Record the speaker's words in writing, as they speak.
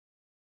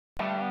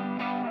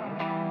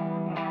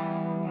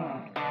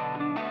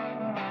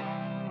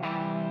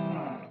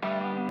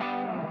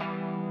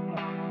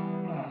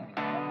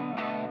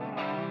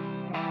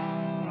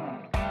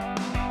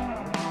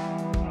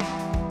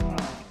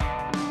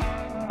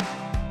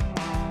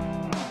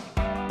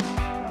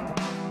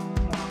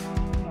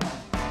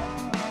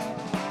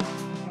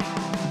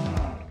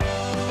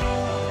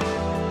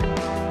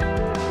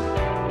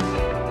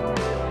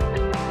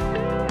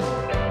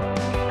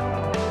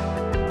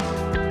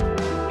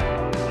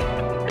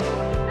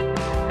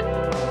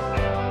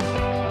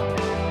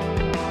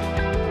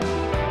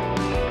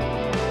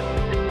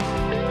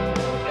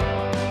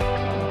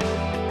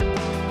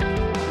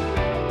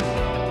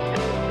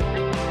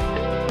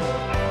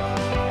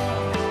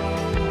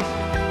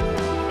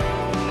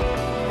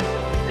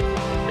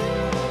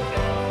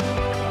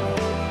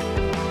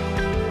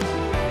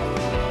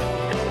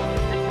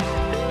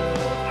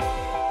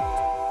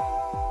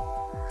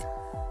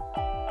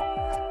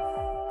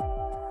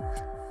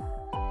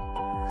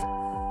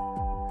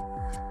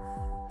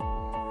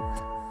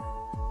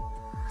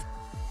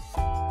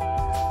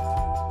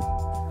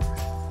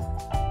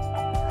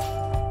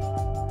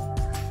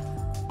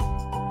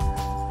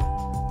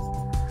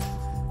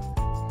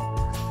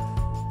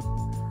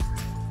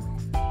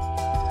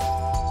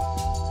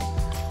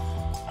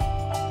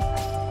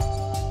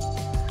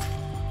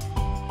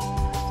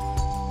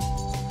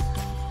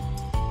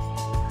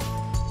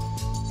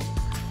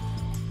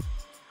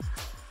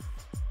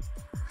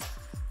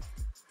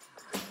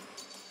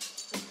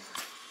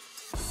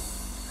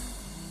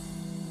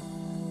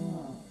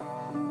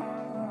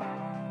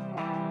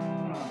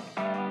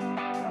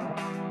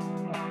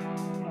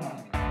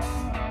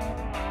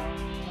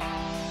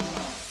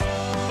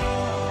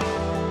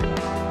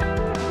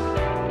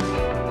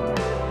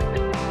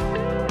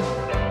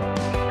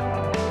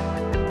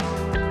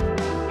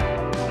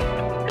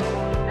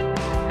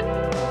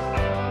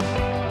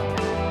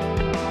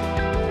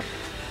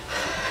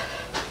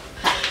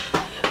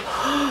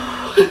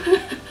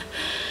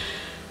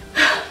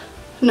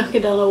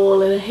knocking down a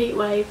wall in a heat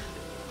wave.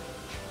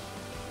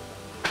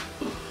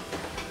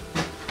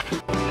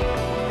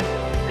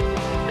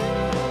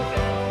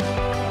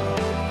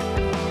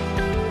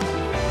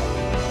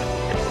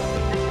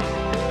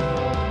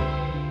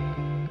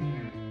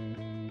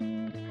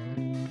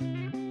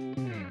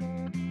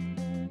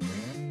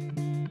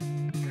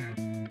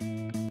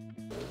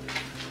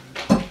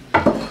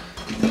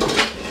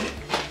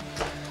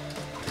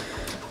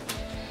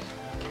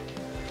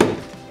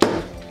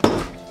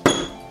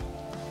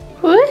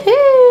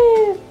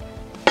 Woohoo!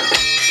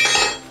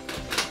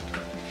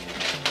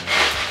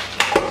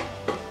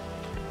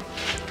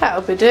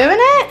 That'll be doing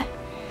it.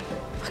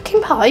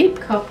 Fucking pipe.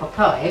 Copper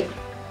pipe.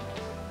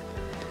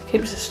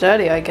 Keeps it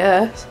sturdy, I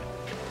guess.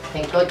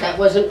 Thank God that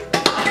wasn't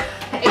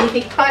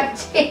anything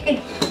piped in.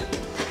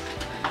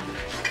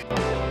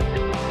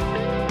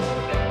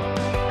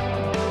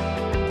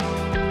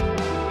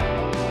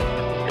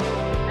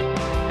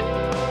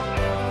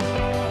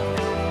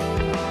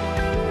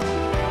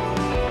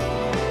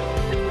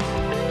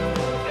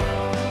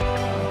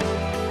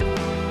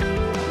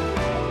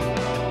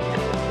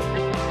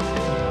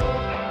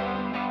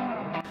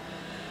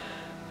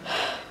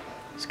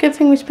 It's a good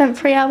thing we spent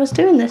 3 hours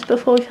doing this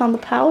before we found the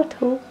power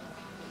tool.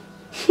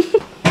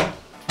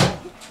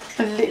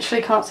 I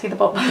literally can't see the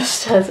bottom of the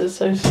stairs, it's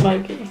so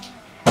smoky.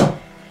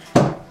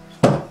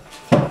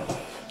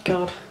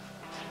 God.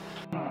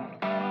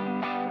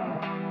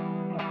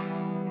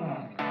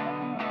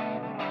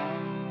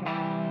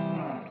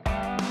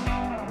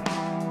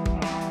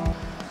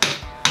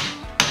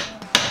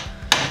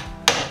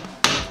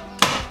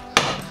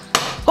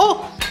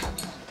 Oh!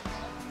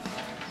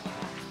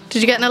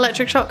 Did you get an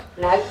electric shock?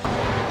 No.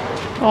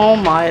 Oh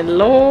my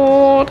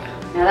lord.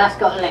 Now that's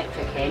got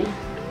electric in,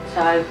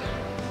 so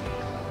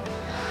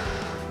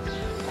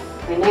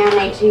we now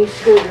need to use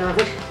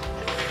screwdrivers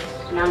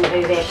and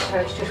undo this, so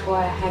it's just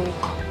wire hanging.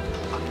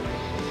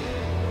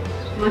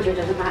 Mind you, it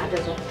doesn't matter,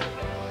 does it?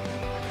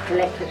 The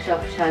electric's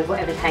off, so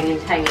whatever's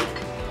hanging's hanging.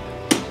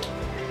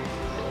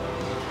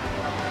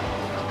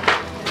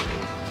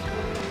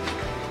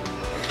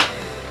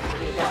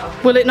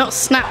 Will it not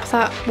snap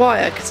that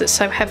wire because it's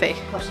so heavy?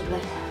 Possibly.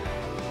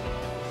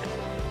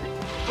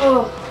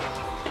 Oh.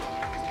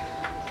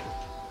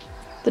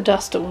 The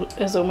dust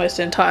is almost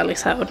entirely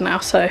settled now,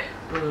 so.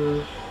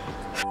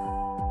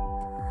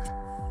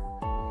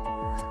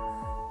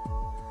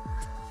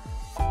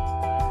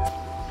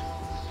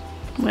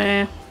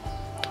 We're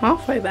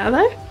halfway there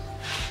though.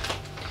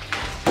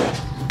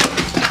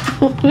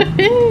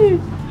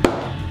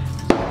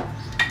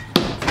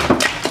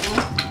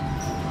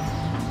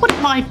 What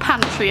did my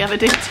pantry ever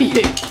do to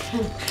you?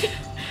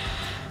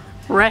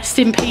 Rest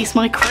in peace,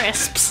 my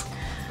crisps.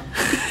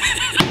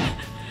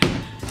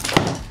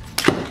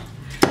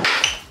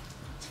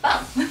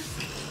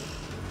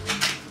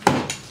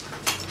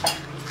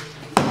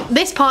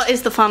 This part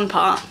is the fun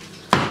part.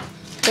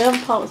 The other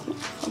part was not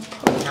the fun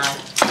part. No.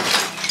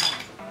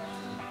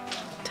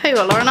 Tell you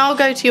what, Lauren, I'll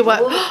go to your work.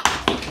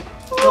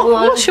 Oh,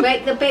 what's your...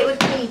 break the bit with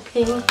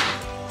beeping.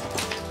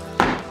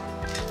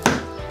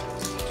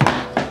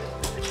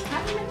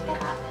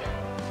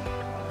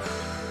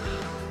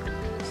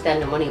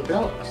 Stand on one of your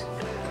blocks.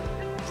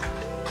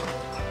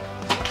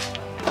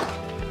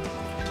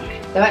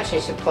 They're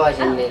actually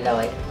surprisingly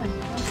light.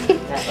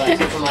 That's why I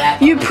took them all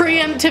out. You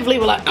preemptively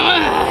were like,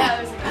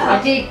 ugh.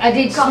 I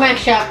did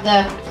smash up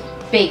the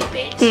big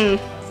bits.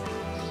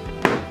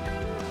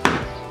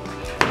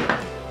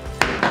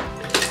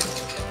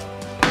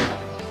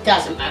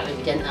 Doesn't matter if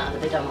you didn't that other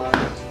bit, don't worry.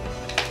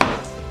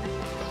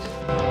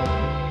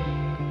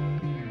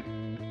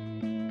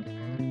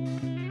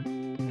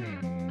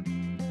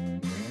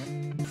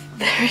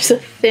 There is a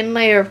thin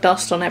layer of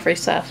dust on every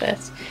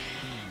surface.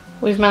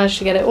 We've managed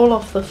to get it all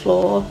off the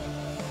floor.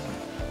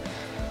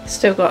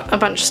 Still got a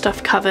bunch of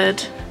stuff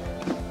covered.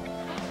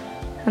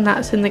 And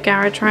that's in the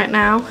garage right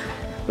now.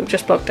 We've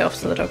just blocked it off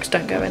so the dogs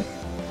don't go in.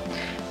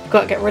 We've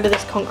got to get rid of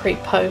this concrete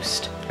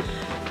post.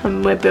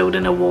 And we're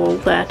building a wall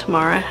there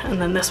tomorrow.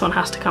 And then this one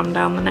has to come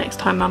down the next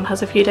time Mum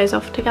has a few days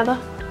off together.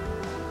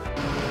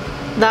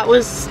 That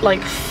was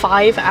like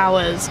 5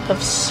 hours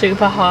of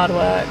super hard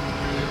work.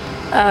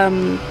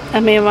 And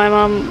me and my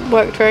mum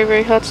worked very,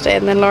 very hard today,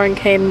 and then Lauren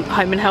came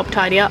home and helped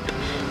tidy up.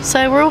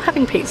 So we're all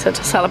having pizza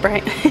to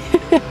celebrate.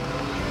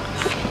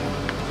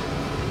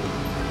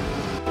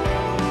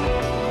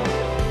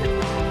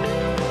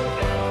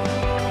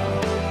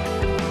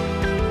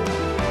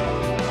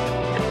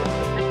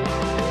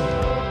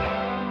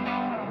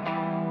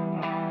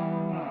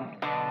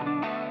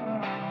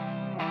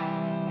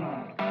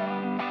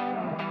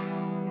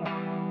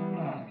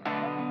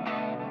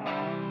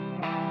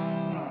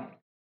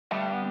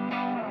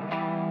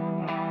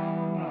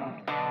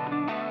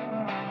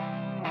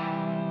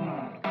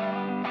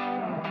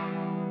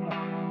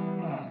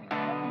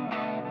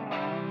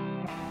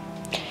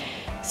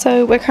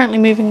 So we're currently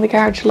moving the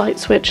garage light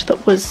switch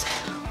that was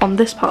on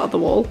this part of the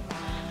wall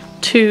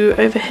to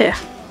over here.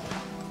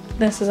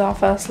 This is our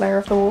first layer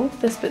of the wall.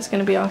 This bit's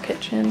going to be our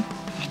kitchen.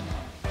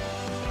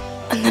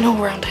 And then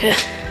all around here.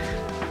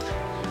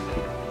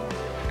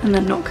 and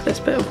then knock this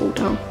bit of wall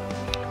down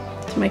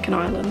to make an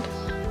island.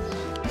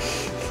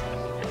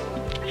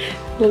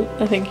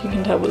 I think you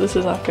can tell, but this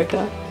is Africa.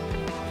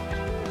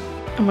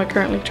 And we're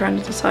currently trying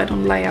to decide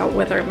on layout,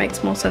 whether it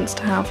makes more sense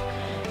to have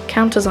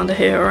counters under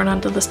here or an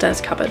under the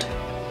stairs cupboard.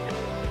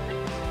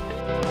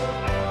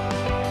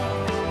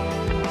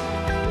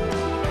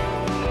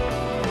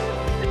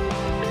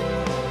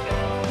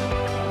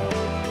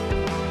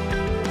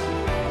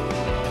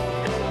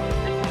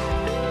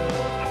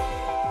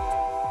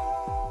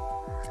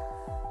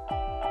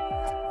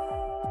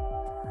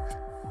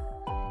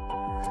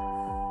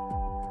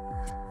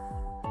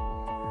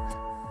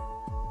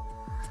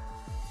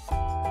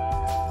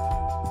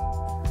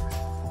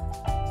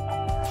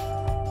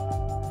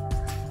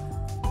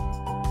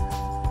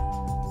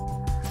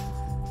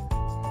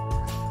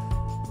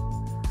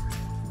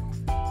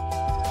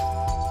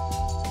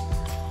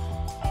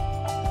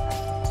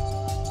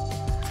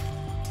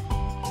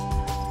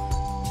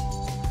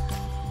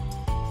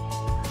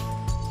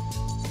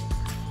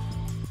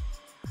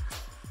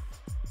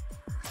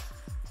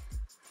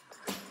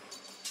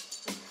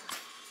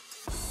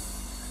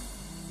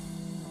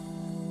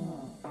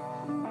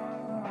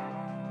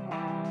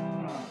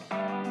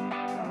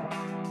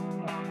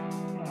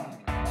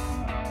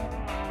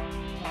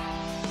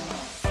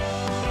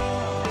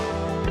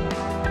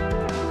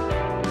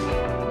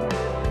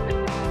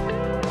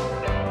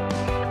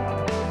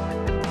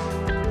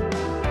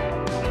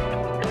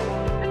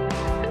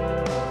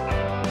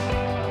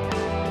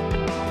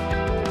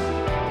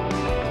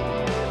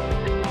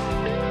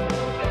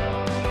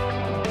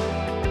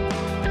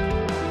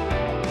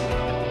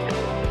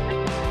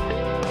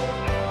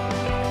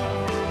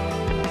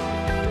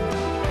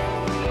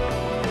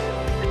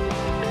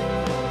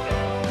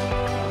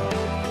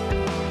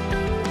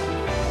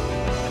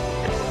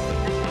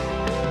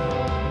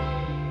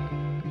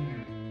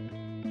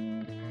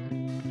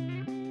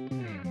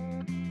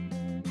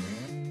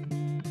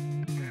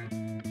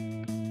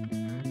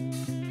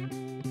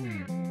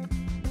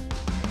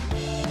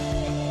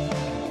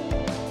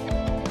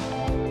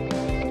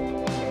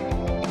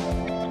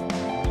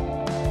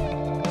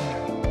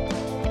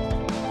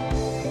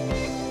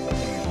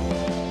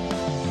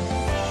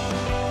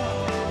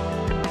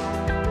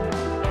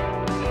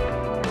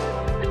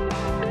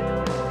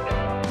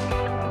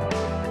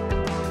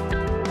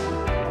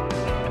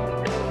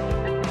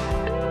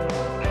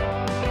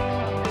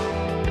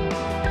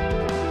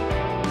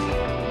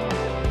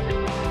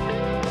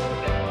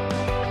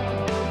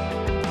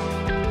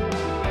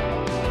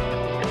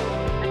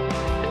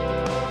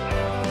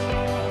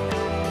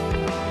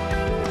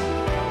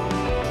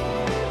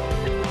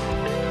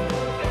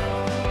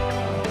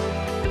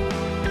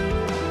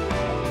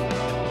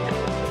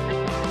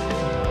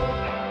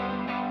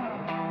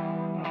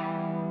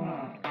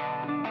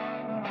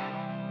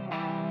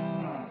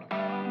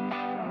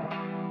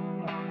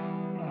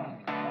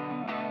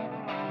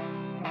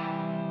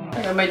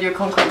 I made you a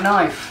concrete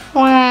knife.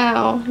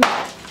 Wow.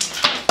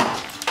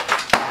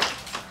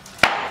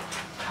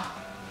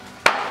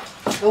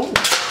 Oh,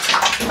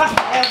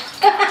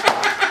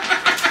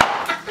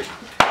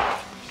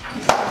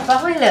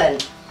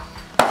 violent.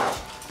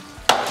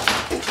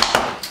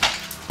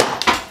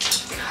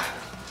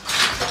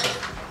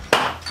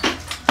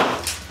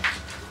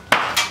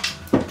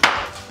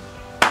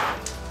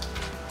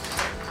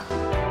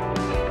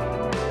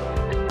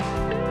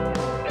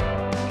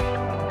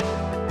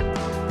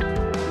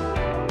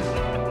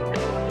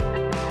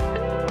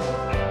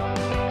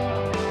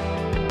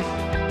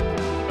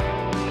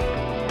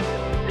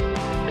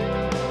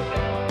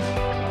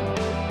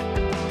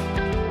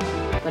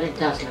 But it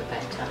does look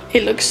better.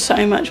 It looks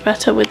so much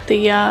better with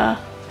the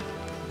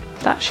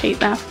that sheet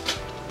there.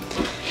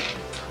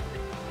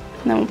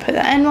 And then we'll put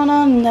that end one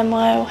on, and then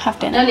we'll have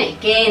dinner. Done it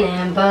again,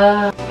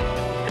 Amber.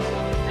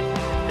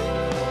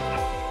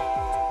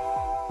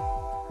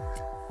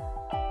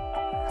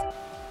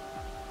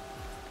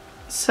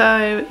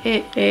 So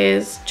it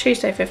is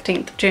Tuesday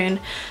 15th of June.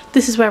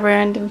 This is where we're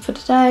ending for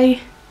today.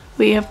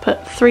 We have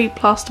put 3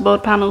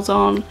 plasterboard panels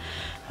on,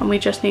 and we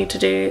just need to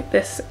do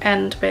this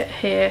end bit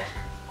here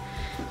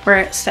where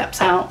it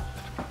steps out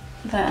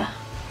there.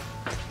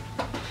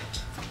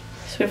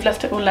 So we've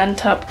left it all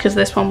lent up because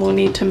this one will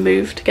need to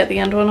move to get the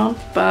end one on,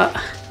 but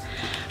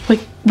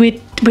we're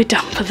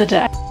done for the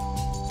day.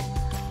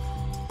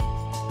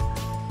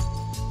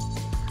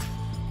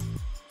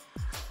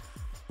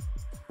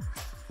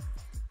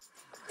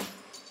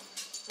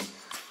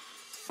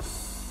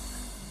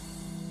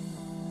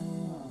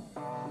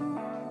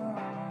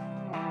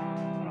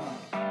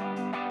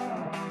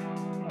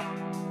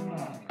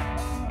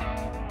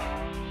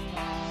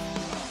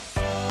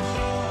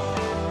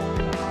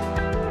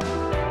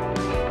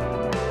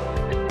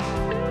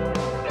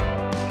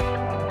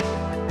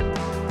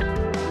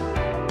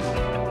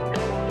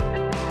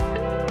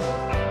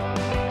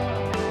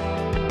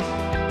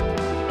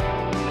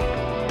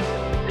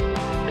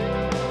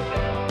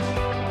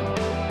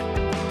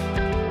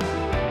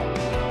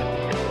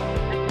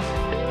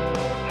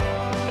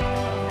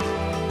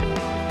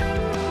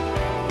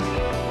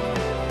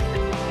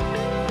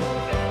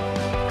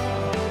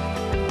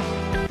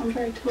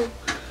 tool.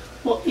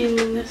 What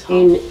in this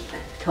hole? In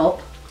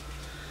top.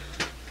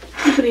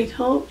 Tippity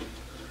top.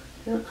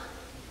 Yeah.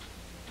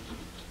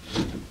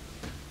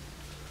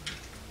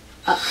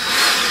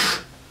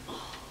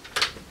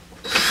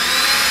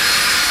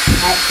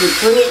 Actually,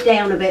 bring it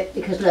down a bit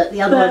because look,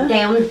 the other one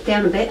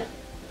down a bit.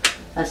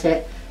 That's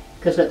it.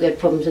 Because look, they had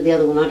problems with the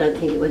other one. I don't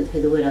think it went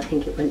through the wood. I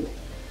think it went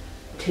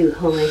too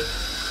high.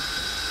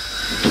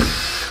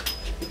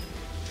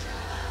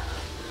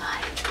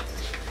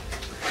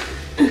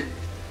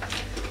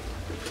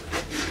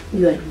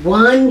 You had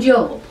one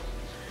job.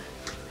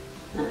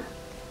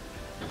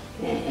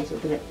 Yeah, it's a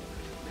bit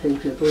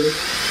pooperable.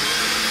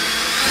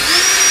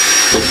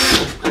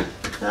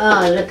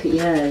 Oh, look at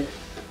you.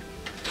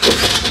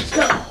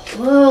 Stop.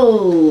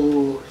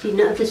 Whoa! Didn't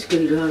have the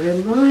screwdriver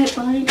in right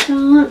by any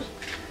chance?